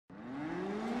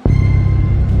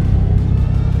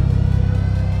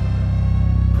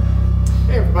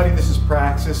this is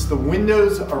Praxis. The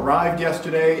windows arrived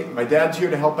yesterday. My dad's here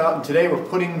to help out, and today we're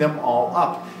putting them all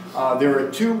up. There are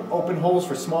two open holes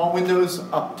for small windows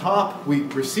up top. We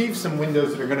received some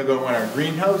windows that are going to go in our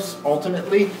greenhouse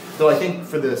ultimately, though I think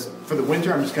for the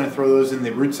winter I'm just going to throw those in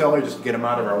the root cellar just to get them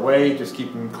out of our way, just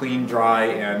keep them clean, dry,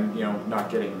 and not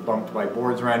getting bumped by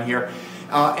boards around here.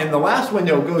 And the last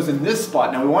window goes in this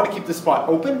spot. Now we want to keep this spot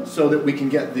open so that we can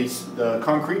get the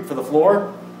concrete for the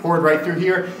floor poured right through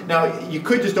here. Now you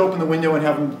could just open the window and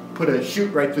have them put a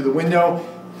chute right through the window.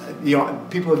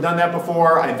 People have done that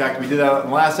before. In fact, we did that in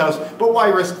the last house, but why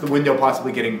risk the window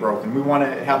possibly getting broken? We want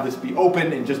to have this be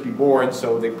open and just be bored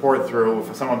so they pour it through.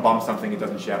 If someone bumps something, it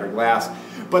doesn't shatter glass.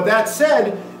 But that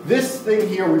said, this thing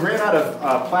here, we ran out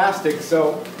of plastic,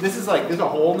 so there's a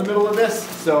hole in the middle of this.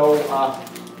 So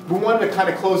we wanted to kind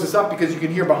of close this up because you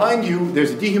can hear behind you,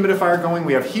 there's a dehumidifier going.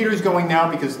 We have heaters going now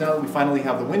because now that we finally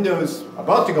have the windows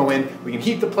about to go in, we can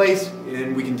heat the place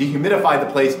and we can dehumidify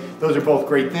the place. Those are both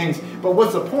great things. But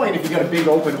what's the point if you got a big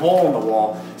open hole in the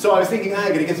wall? So I was thinking, I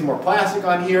gotta get some more plastic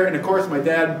on here. And of course, my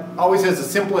dad always has the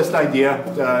simplest idea,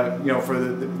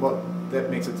 that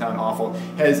makes it sound awful,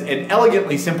 has an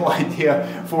elegantly simple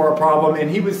idea for a problem, and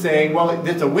he was saying, well,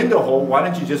 it's a window hole, why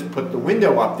don't you just put the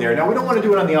window up there? Now we don't want to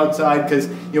do it on the outside because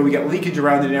we got leakage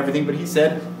around it and everything, but he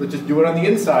said, let's just do it on the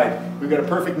inside. We've got a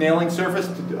perfect nailing surface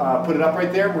to put it up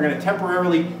right there. We're going to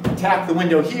temporarily tack the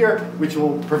window here, which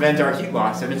will prevent our heat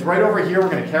loss, and it's right over here. We're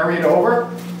going to carry it over.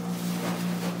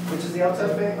 Which is the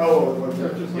outside face? Oh,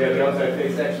 yeah, the outside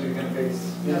face actually is going to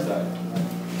face inside.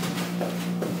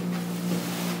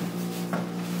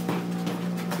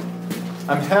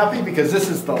 I'm happy because this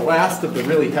is the last of the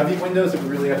really heavy windows that we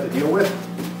really have to deal with.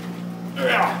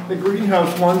 The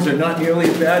greenhouse ones are not nearly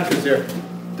as bad because they're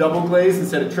double glazed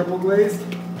instead of triple glazed.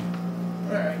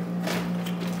 Alright,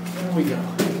 there we go.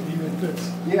 It even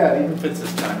fits. Yeah, it even fits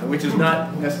this time, which is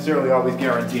not necessarily always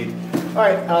guaranteed.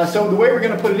 Alright, so the way we're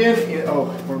going to put it in, it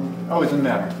doesn't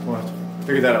matter. We'll have to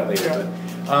figure that out later.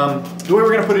 Yeah. The way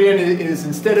we're going to put it in is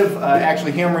instead of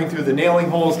actually hammering through the nailing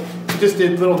holes, just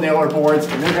did little nailer boards,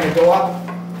 and they're going to go up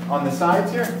on the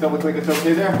sides here. Does that look like it's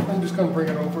okay there? I'm just going to bring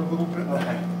it over a little bit.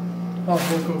 Okay.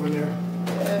 I'll look over there.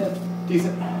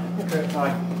 Decent.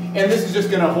 Okay. And this is just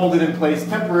going to hold it in place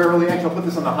temporarily. Actually, I'll put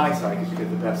this on the high side because you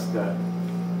get the best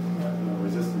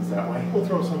resistance that way. We'll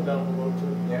throw some down below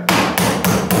too. Yeah.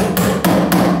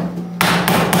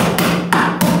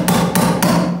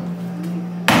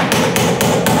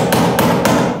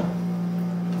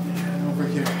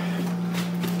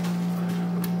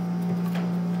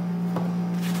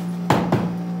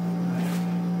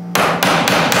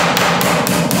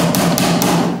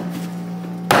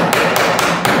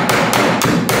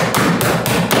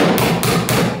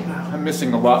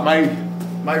 Missing a lot.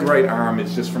 My right arm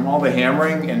is just from all the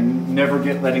hammering and never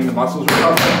letting the muscles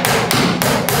recover.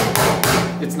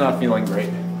 It's not feeling great.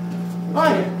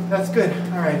 Alright, that's good.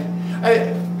 Alright.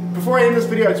 Before I end this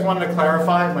video, I just wanted to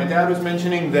clarify. My dad was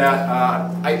mentioning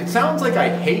that it sounds like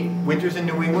I hate winters in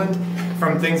New England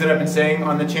from things that I've been saying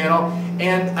on the channel,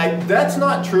 and that's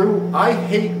not true. I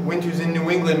hate winters in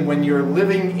New England when you're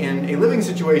living in a living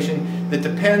situation that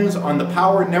depends on the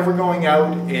power never going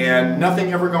out and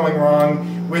nothing ever going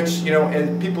wrong, which,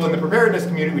 as people in the preparedness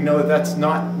community, we know that that's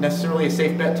not necessarily a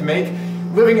safe bet to make.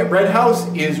 Living at Red House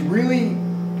is really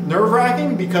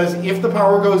nerve-wracking because if the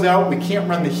power goes out, we can't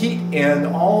run the heat, and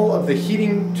all of the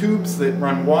heating tubes that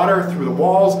run water through the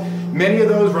walls, many of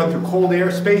those run through cold air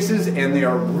spaces, and they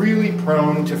are really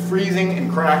prone to freezing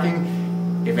and cracking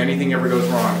if anything ever goes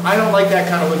wrong. I don't like that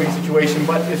kind of living situation,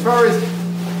 but as far as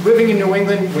living in New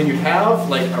England, when you have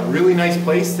a really nice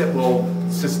place that will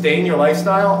sustain your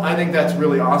lifestyle, I think that's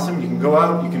really awesome. You can go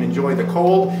out, you can enjoy the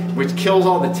cold, which kills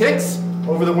all the ticks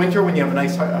over the winter when you have a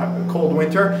nice cold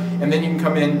winter, and then you can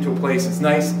come into a place that's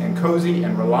nice and cozy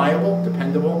and reliable,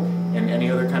 dependable, and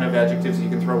any other kind of adjectives you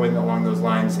can throw in along those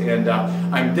lines. And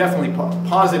I'm definitely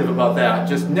positive about that,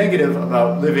 just negative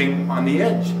about living on the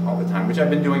edge all the time, which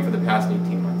I've been doing for the past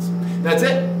 18 months. That's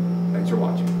it. Thanks for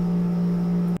watching.